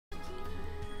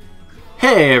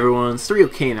Hey everyone,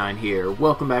 surrealcanine here.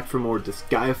 Welcome back for more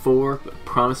Disgaea 4, but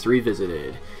Promised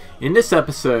Revisited. In this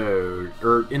episode,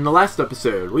 or in the last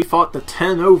episode, we fought the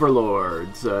 10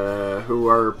 overlords, who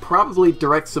are probably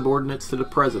direct subordinates to the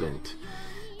president.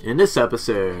 In this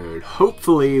episode,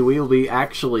 hopefully we will be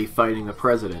actually fighting the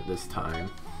president this time.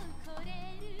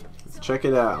 Let's check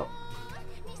it out.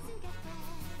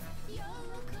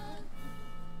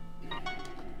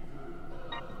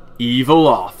 Evil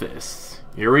Office.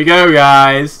 Here we go,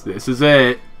 guys. This is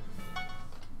it.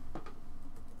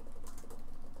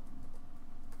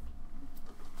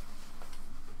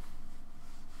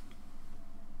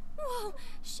 Whoa!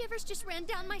 Shivers just ran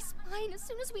down my spine as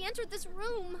soon as we entered this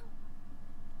room.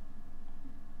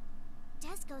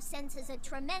 Disgaea senses a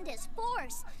tremendous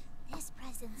force. This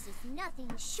presence is nothing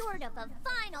short of a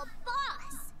final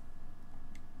boss.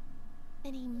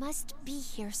 Then he must be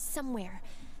here somewhere.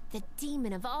 The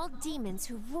demon of all demons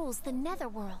who rules the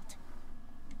netherworld.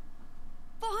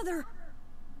 Father!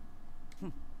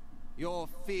 Your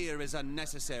fear is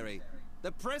unnecessary.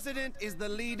 The President is the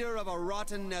leader of a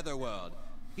rotten netherworld.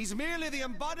 He's merely the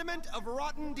embodiment of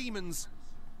rotten demons.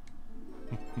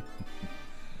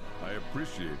 I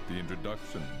appreciate the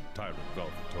introduction, Tyrant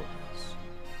Valvatorius.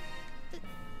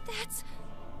 That's...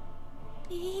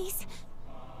 He's...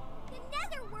 The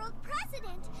netherworld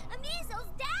president! Amizo's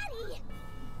daddy!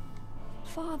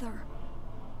 Father.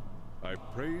 I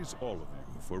praise all of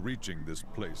you for reaching this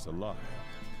place alive,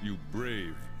 you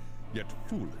brave, yet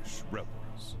foolish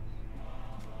rebels.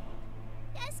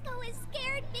 Disgaea is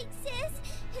scared, Big Sis.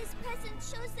 His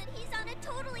presence shows that he's on a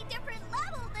totally different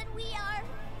level than we are.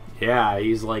 Yeah,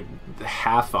 he's like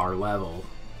half our level.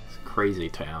 It's a crazy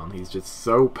town. He's just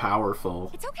so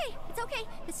powerful. It's okay. It's okay.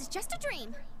 This is just a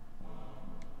dream.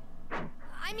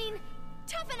 I mean,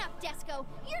 toughen up, Disgaea.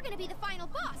 You're gonna be the final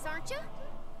boss, aren't you?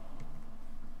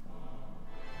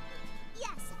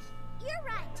 Yes, you're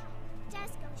right.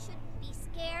 Disgaea shouldn't be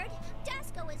scared.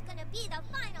 Disgaea is gonna be the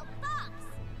final boss.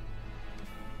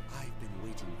 I've been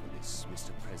waiting for this,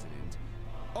 Mr. President.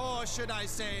 Or should I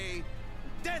say,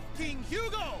 Death King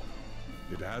Hugo!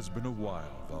 It has been a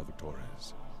while,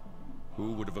 Valvatorius.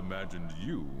 Who would have imagined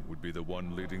you would be the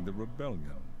one leading the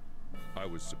rebellion? I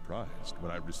was surprised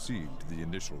when I received the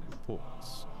initial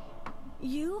reports.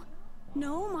 You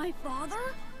know my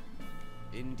father?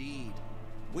 Indeed.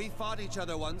 We fought each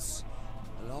other once,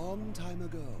 a long time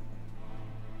ago.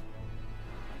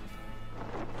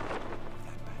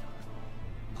 That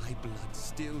battle. My blood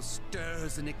still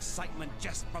stirs in excitement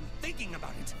just from thinking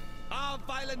about it. Our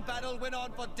violent battle went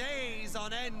on for days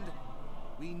on end.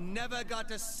 We never got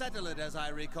to settle it, as I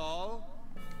recall.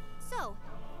 So,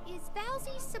 is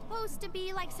Valzy supposed to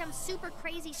be like some super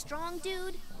crazy strong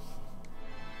dude?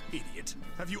 Idiot.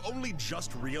 Have you only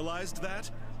just realized that?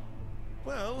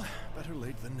 Well, better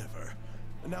late than never.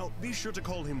 Now, be sure to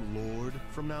call him Lord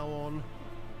from now on.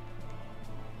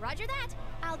 Roger that.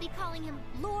 I'll be calling him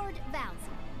Lord Valzy.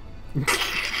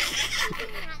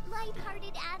 Keeping that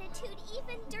light-hearted attitude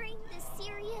even during the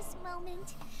serious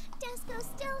moment. Disgaea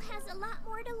still has a lot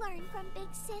more to learn from Big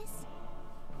Sis.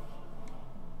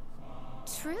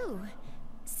 True.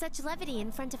 Such levity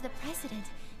in front of the president.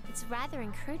 It's rather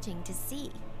encouraging to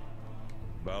see.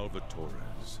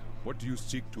 Valvatorius, what do you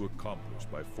seek to accomplish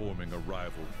by forming a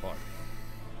rival party?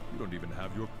 You don't even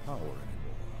have your power anymore.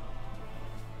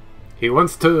 He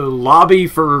wants to lobby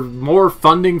for more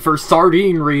funding for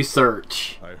sardine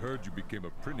research. I heard you became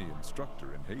a Prinny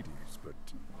instructor in Hades, but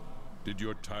did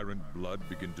your tyrant blood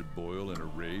begin to boil in a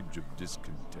rage of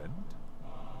discontent?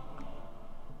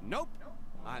 Nope.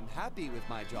 I'm happy with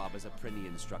my job as a Prinny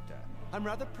instructor. I'm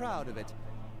rather proud of it.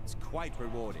 It's quite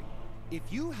rewarding. If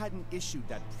you hadn't issued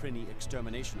that Prinny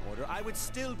extermination order, I would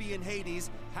still be in Hades,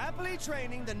 happily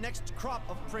training the next crop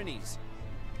of Prinnies.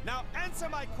 Now answer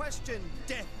my question,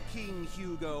 Death King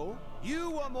Hugo.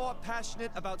 You were more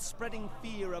passionate about spreading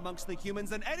fear amongst the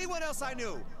humans than anyone else I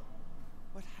knew.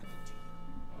 What happened to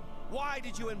you? Why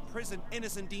did you imprison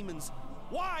innocent demons?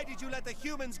 Why did you let the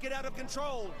humans get out of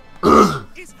control? What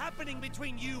is happening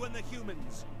between you and the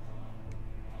humans?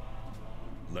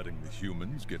 Letting the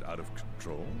humans get out of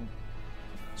control?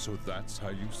 So that's how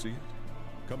you see it?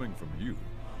 Coming from you,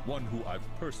 one who I've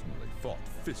personally fought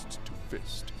fist to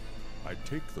fist, I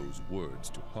take those words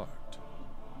to heart.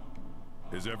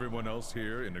 Is everyone else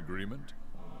here in agreement?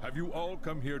 Have you all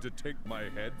come here to take my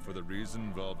head for the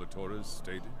reason Valvatorius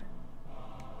stated?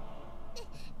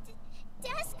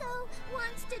 Disgaea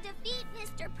wants to defeat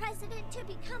Mr. President to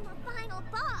become a final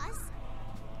boss.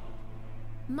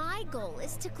 My goal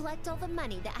is to collect all the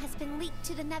money that has been leaked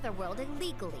to the netherworld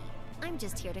illegally. I'm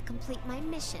just here to complete my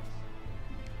mission.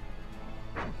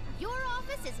 Your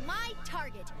office This is my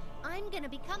target. I'm gonna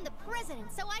become the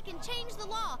president so I can change the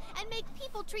law and make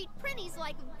people treat Prinnies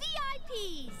like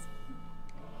VIPs.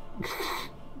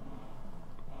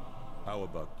 How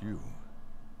about you?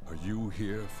 Are you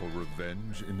here for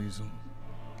revenge, Inizel?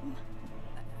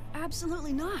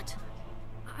 Absolutely not.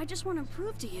 I just want to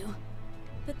prove to you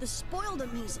that the spoiled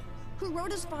Amizel, who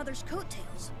rode his father's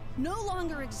coattails, no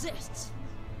longer exists.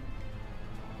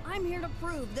 I'm here to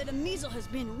prove that Amizel has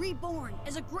been reborn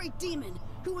as a great demon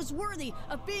who is worthy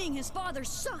of being his father's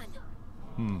son.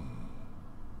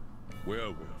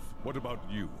 Werewolf, what about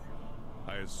you?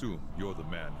 I assume you're the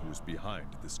man who is behind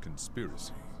this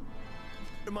conspiracy.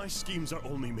 My schemes are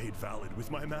only made valid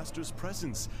with my master's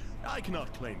presence. I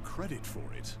cannot claim credit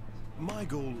for it. My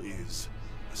goal is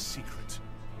a secret.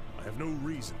 I have no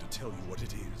reason to tell you what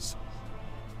it is.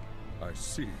 I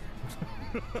see.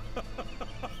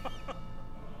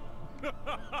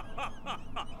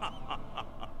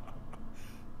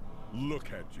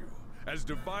 Look at you, as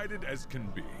divided as can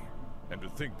be. And to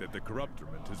think that the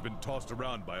corruptorment has been tossed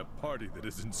around by a party that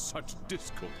is in such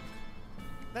discord.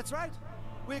 That's right.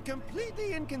 We're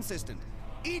completely inconsistent.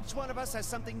 Each one of us has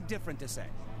something different to say.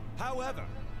 However,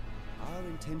 our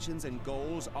intentions and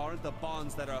goals aren't the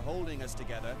bonds that are holding us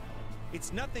together.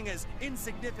 It's nothing as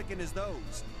insignificant as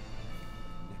those.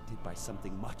 Connected by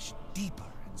something much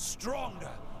deeper and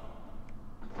stronger.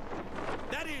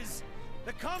 That is,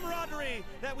 the camaraderie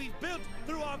that we've built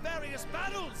through our various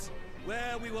battles.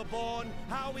 Where we were born,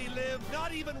 how we live,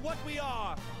 not even what we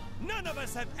are. None of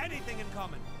us have anything in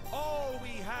common. All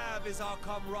we have is our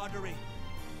camaraderie.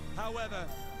 However,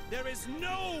 there is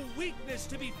no weakness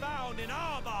to be found in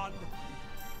our bond.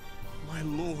 My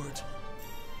lord.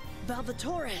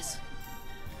 Valvatores.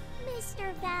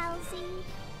 Mr. Valsy.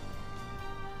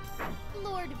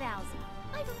 Lord Valsy,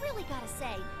 I've really gotta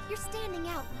say, you're standing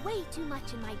out way too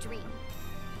much in my dream.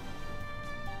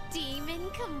 Demon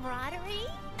camaraderie?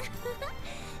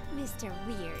 Mr.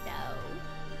 Weirdo.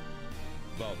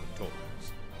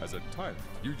 Valvatores, as a tyrant,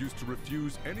 you used to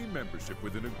refuse any membership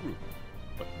within a group.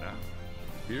 But now,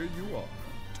 here you are,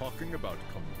 talking about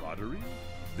camaraderie?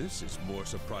 This is more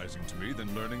surprising to me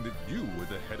than learning that you were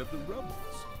the head of the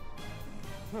rebels.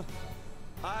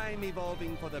 I'm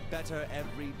evolving for the better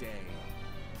every day.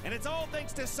 And it's all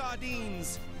thanks to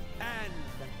sardines and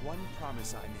that one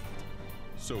promise I made.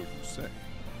 So you say.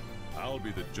 I'll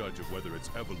be the judge of whether it's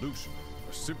evolution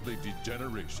or simply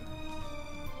degeneration.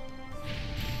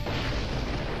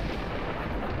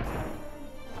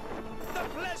 The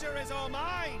pleasure is all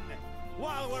mine!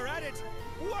 While we're at it,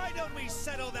 why don't we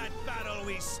settle that battle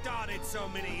we started so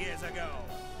many years ago?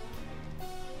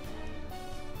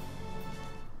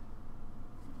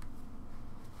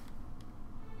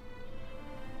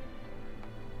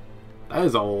 That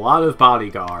is a lot of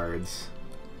bodyguards.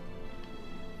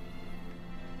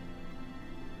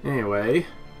 Anyway,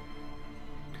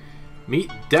 meet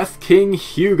Death King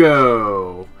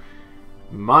Hugo.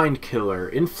 Mind Killer.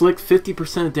 Inflict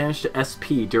 50% damage to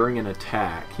SP during an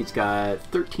attack. He's got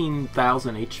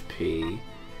 13,000 HP.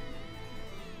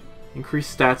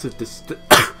 Increase stats of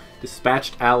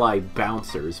dispatched ally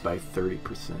bouncers by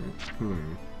 30%.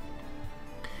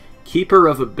 Keeper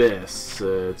of Abyss.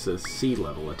 It's a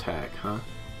C-level attack, huh?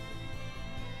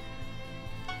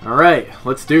 Alright,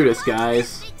 let's do this,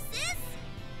 guys.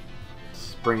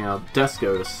 Let's bring out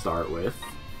Disgaea to start with.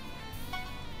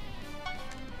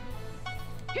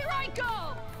 Here I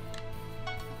go!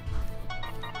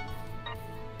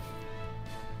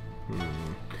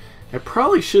 I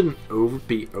probably shouldn't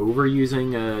be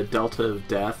overusing Delta of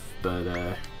Death,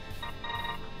 but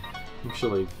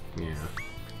actually, yeah.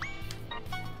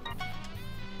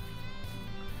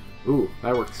 Ooh,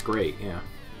 that works great, yeah.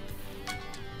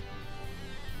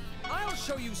 I'll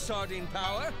show you sardine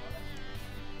power!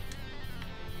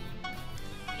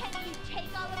 Can you take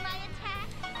all of my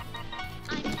attacks?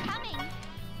 I'm coming.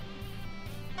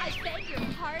 I beg your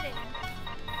pardon.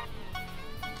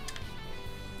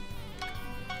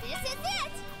 This is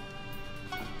it!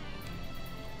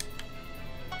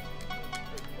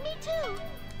 Me too!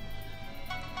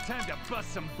 Time to bust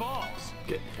some balls!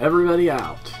 Get everybody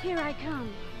out. Here I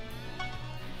come.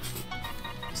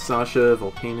 Sasha,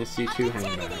 Volcanus, you two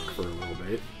hang back for a little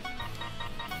bit.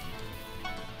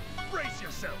 Brace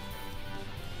yourself!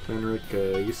 Fenric,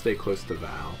 you stay close to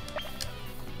Val.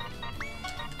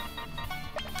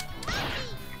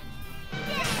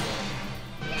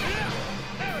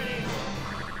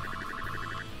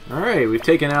 Alright, we've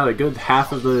taken out a good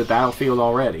half of the battlefield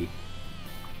already.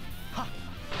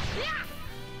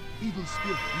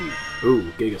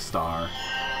 Ooh, Gigastar.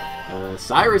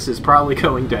 Cyrus is probably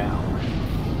going down.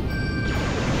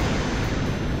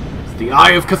 It's the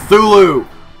Eye of Cthulhu!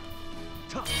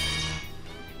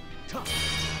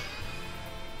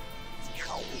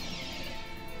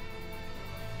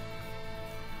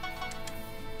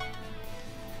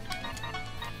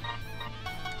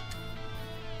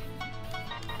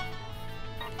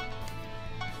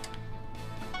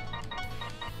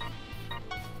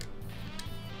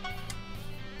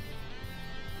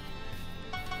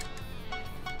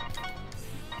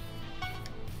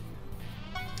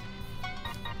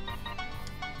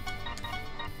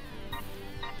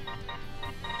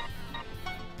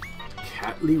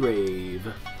 Catly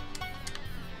Rave.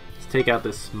 Let's take out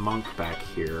this monk back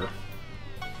here.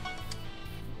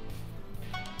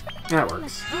 That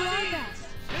works.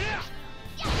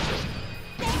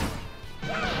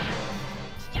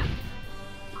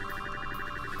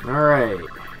 Alright.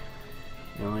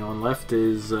 The only one left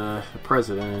is the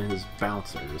president and his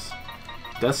bouncers.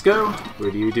 Desco,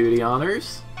 would you do the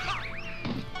honors?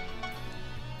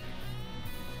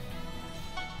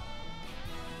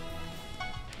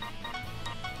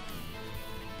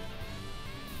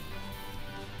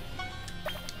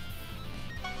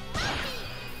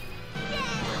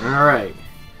 Alright.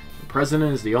 The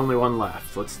president is the only one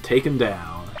left. Let's take him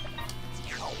down.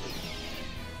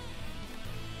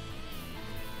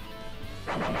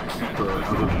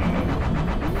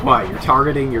 Why, you're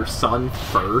targeting your son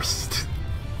first?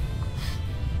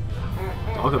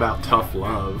 Talk about tough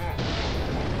love.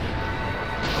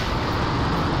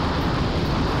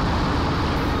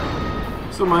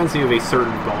 This reminds me of a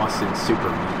certain boss in Super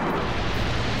Meat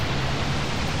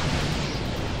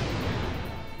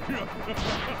Boy.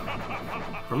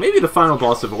 Or maybe the final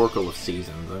boss of Oracle of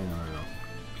Seasons, I don't know.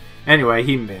 Anyway,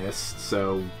 he missed,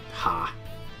 so ha.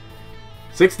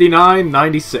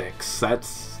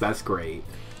 69-96. That's great.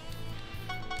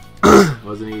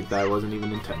 That wasn't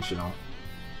even intentional.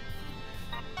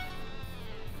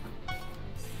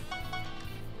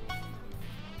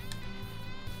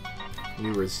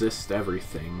 You resist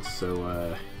everything,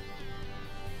 so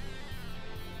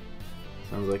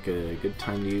sounds like a good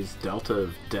time to use Delta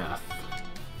of Death.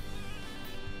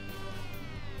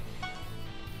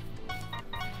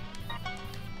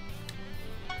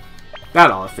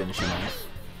 That ought to finish him off.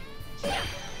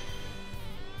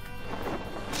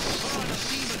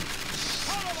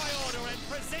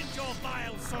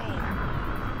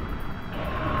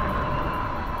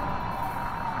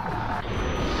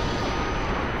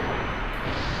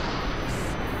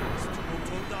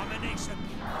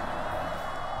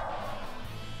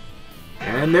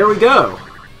 And there we go!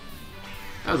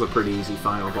 That was a pretty easy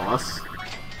final boss.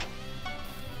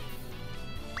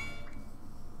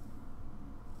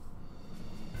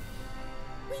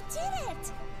 We did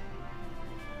it!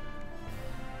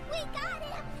 We got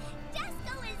him!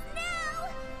 Desco is now!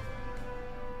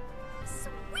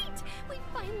 Sweet! We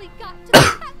finally got to the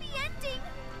happy ending!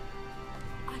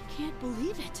 I can't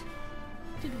believe it.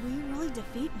 Did we really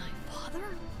defeat my father?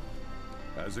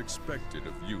 As expected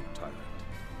of you, Tyrant.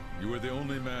 You are the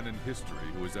only man in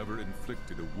history who has ever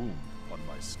inflicted a wound on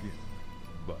my skin.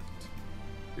 But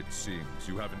it seems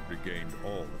you haven't regained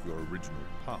all of your original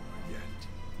power yet.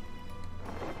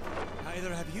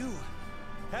 Neither have you.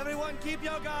 Everyone keep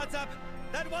your guards up!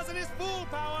 That wasn't his full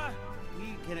power!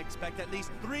 We can expect at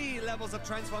least 3 levels of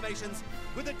transformations,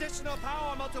 with additional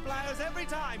power multipliers every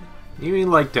time! You mean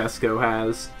like Desco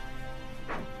has?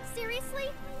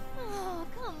 Seriously? Oh,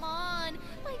 come on.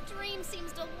 My dream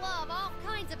seems to love all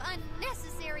kinds of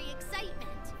unnecessary excitement.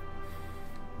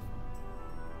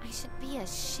 I should be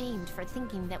ashamed for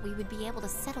thinking that we would be able to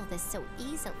settle this so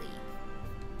easily.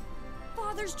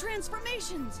 Father's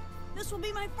transformations! This will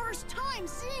be my first time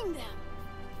seeing them!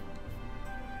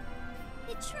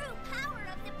 The true power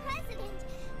of the president.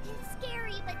 It's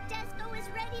scary, but Desco is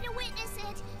ready to witness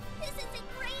it. This is a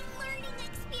great learning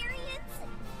experience.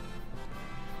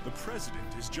 The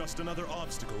president is just another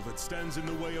obstacle that stands in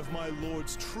the way of my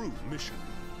lord's true mission.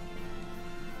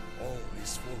 All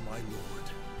is for my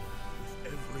lord. With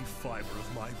every fiber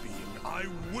of my being, I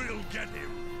will get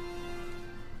him!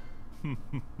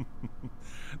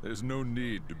 There's no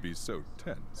need to be so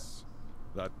tense.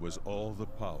 That was all the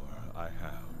power I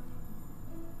have.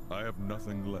 I have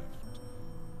nothing left.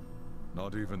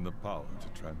 Not even the power to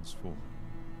transform.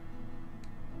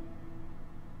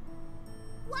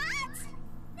 What?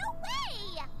 No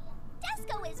way!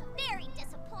 Desco is very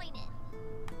disappointed.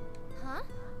 Huh?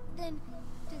 Then,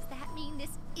 does that mean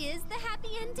this is the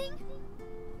happy ending?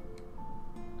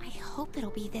 I hope it'll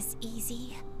be this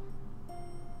easy.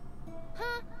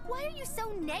 Huh? Why are you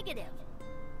so negative?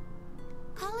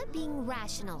 Call it being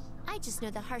rational. I just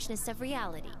know the harshness of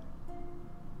reality.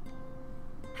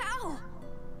 How?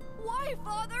 Why,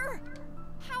 Father?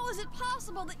 How is it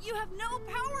possible that you have no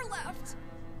power left?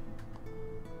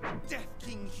 Death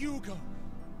King Hugo!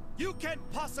 You can't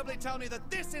possibly tell me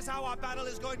that this is how our battle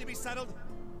is going to be settled!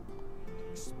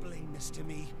 Explain this to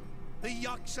me. The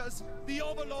Yakshas, the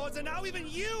Overlords, and now even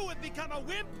you have become a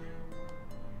wimp!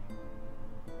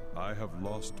 I have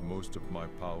lost most of my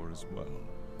power as well.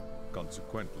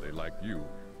 Consequently, like you,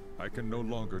 I can no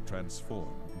longer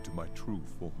transform into my true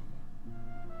form.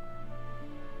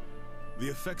 The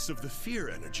effects of the fear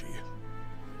energy.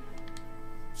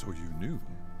 So you knew?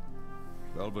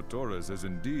 Salvatores has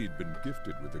indeed been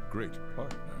gifted with a great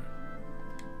partner.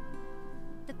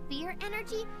 The fear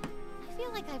energy? I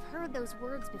feel like I've heard those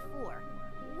words before.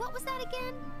 What was that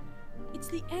again? It's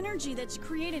the energy that's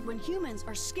created when humans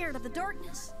are scared of the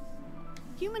darkness.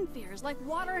 Human fear is like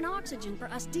water and oxygen for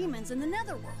us demons in the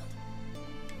netherworld.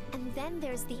 And then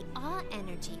there's the awe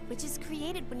energy, which is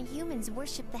created when humans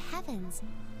worship the heavens.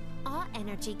 Awe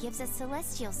energy gives us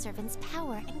celestial servants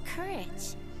power and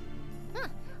courage. Huh,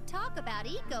 talk about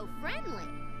eco-friendly.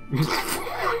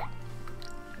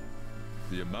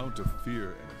 The amount of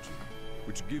fear energy,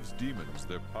 which gives demons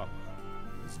their power,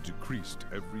 is decreased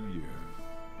every year.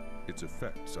 Its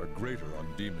effects are greater on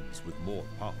demons with more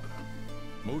power.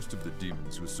 Most of the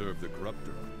demons who serve the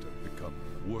Corruptorate have become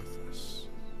worthless.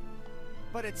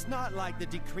 But it's not like the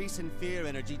decrease in fear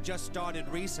energy just started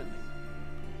recently.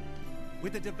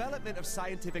 With the development of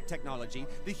scientific technology,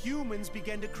 the humans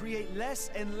began to create less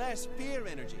and less fear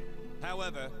energy.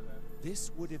 However,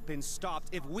 this would have been stopped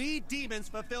if we demons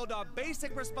fulfilled our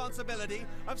basic responsibility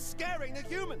of scaring the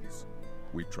humans.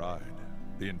 We tried.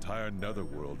 The entire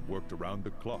netherworld worked around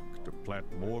the clock to plant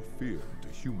more fear into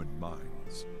human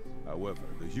minds. However,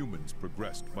 the humans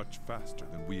progressed much faster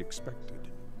than we expected.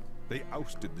 They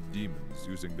ousted the demons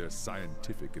using their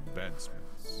scientific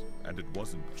advancements. And it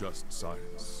wasn't just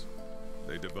science.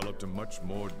 They developed a much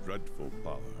more dreadful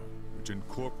power, which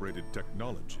incorporated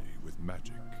technology with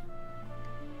magic.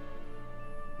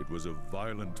 It was a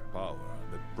violent power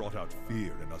that brought out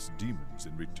fear in us demons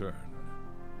in return.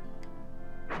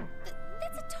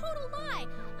 That's a total lie!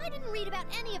 I didn't read about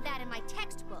any of that in my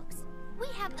textbooks. We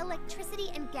have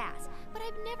electricity and gas, but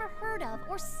I've never heard of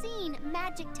or seen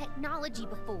magic technology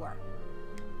before.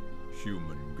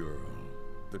 Human girl.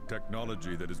 The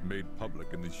technology that is made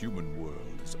public in the human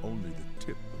world is only the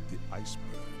tip of the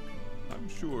iceberg. I'm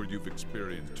sure you've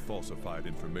experienced falsified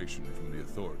information from the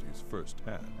authorities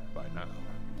firsthand by now.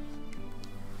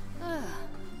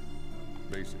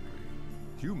 Basically,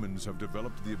 humans have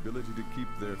developed the ability to keep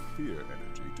their fear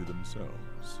energy to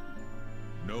themselves.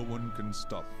 No one can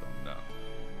stop them now.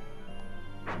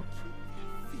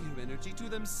 Keep their fear energy to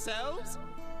themselves?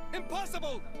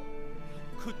 Impossible!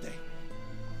 Could they?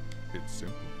 It's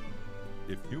simple.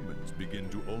 If humans begin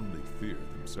to only fear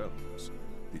themselves,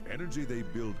 the energy they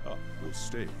build up will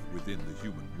stay within the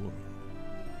human world.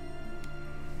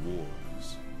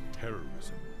 Wars,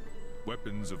 terrorism,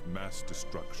 weapons of mass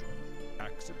destruction,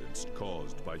 accidents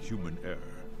caused by human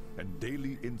error, and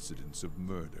daily incidents of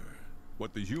murder.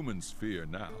 What the humans fear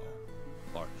now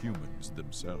are humans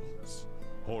themselves.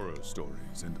 Horror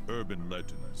stories and urban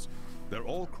legends, they're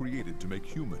all created to make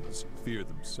humans fear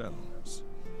themselves.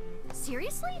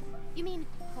 Seriously? You mean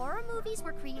horror movies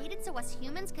were created so us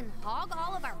humans can hog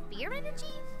all of our fear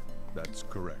energy? That's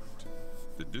correct.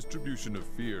 The distribution of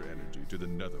fear energy to the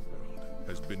netherworld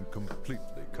has been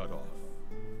completely cut off.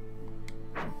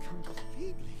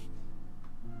 Completely?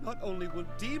 Not only will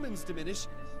demons diminish,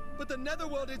 but the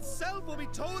netherworld itself will be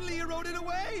totally eroded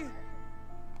away!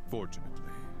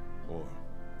 Fortunately, or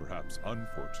perhaps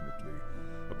unfortunately,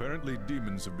 apparently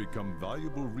demons have become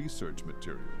valuable research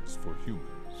materials for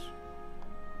humans.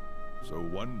 So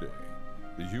one day,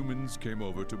 the humans came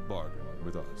over to bargain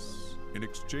with us. In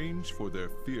exchange for their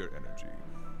fear energy,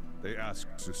 they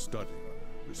asked to study,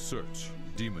 research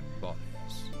demon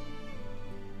bodies.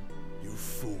 You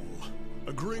fool.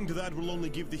 Agreeing to that will only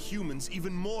give the humans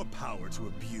even more power to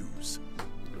abuse.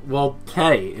 Well,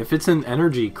 hey, if it's an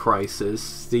energy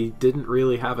crisis, they didn't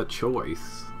really have a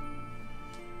choice.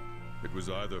 It was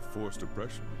either forced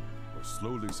oppression or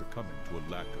slowly succumbing to a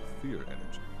lack of fear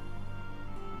energy.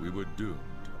 We were doomed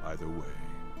either way.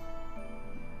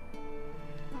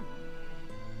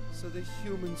 So the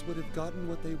humans would have gotten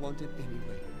what they wanted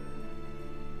anyway.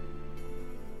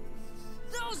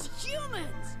 Those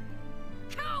humans!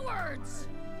 Cowards!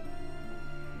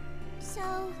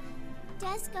 So,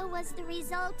 Disgaea was the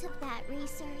result of that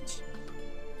research.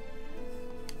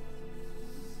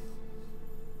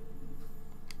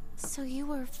 So you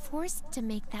were forced to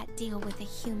make that deal with the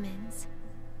humans.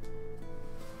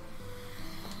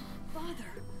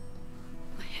 Father,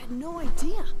 I had no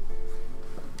idea.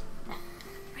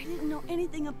 I didn't know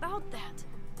anything about that.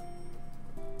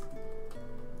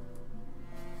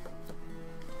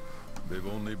 They've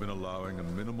only been allowing a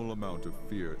minimal amount of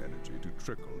fear energy to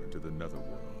trickle into the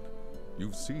netherworld.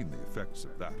 You've seen the effects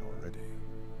of that already.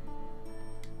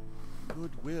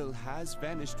 Goodwill has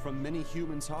vanished from many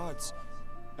humans' hearts,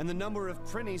 and the number of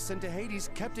Prinnies sent to Hades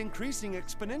kept increasing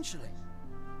exponentially.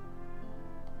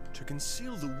 To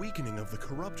conceal the weakening of the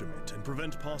Corruptorate and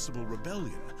prevent possible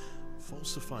rebellion,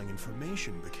 falsifying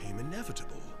information became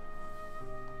inevitable.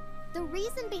 The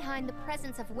reason behind the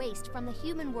presence of waste from the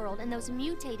human world and those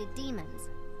mutated demons.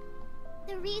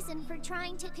 The reason for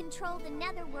trying to control the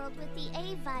netherworld with the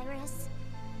A virus.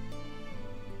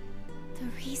 The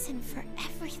reason for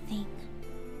everything.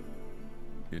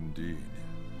 Indeed.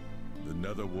 The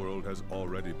netherworld has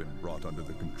already been brought under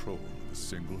the control of a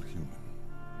single human.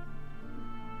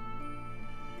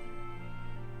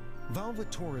 Valva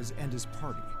Torres and his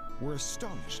party were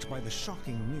astonished by the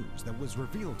shocking news that was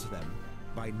revealed to them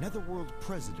by Netherworld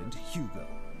President Hugo.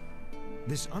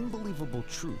 This unbelievable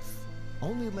truth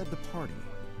only led the party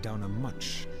down a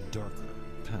much darker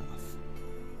path.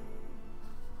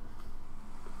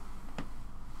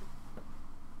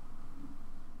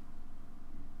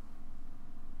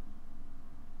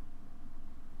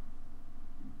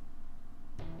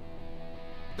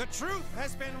 The truth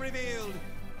has been revealed,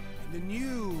 and a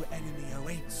new enemy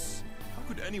awaits. How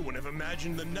could anyone have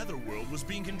imagined the netherworld was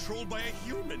being controlled by a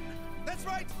human? That's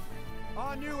right!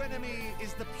 Our new enemy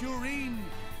is the Purine.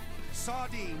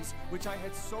 Sardines, which I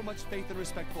had so much faith and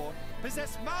respect for,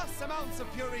 possess mass amounts of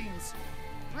purines.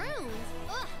 Prunes?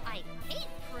 Ugh, I hate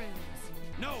prunes.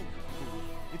 No,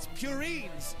 it's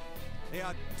purines. They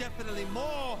are definitely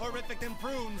more horrific than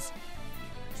prunes.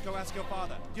 Just go ask your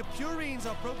father. Your purines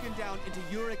are broken down into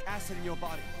uric acid in your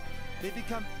body. They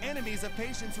become enemies of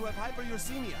patients who have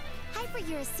hyperuricemia.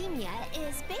 Hyperuricemia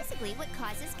is basically what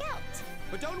causes gout.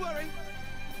 But don't worry,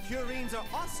 purines are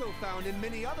also found in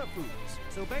many other foods.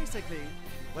 So basically,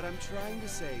 what I'm trying to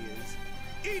say is,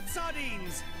 eat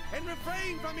sardines and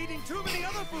refrain from eating too many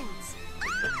other foods.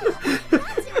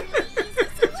 That's a really easy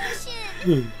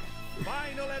solution!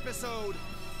 Final episode,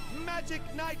 Magic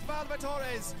Night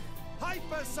Valvatores,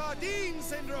 Hyper Sardine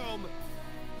Syndrome.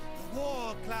 The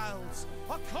war clouds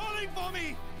are calling for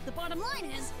me. The bottom line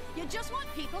is, you just want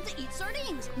people to eat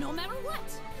sardines, no matter what.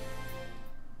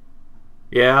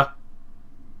 Yeah,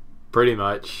 pretty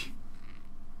much.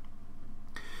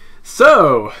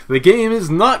 So, the game is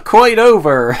not quite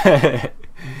over.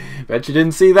 Bet you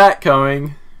didn't see that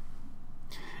coming.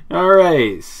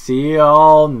 Alright, see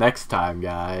y'all next time,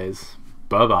 guys.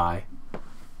 Bye-bye.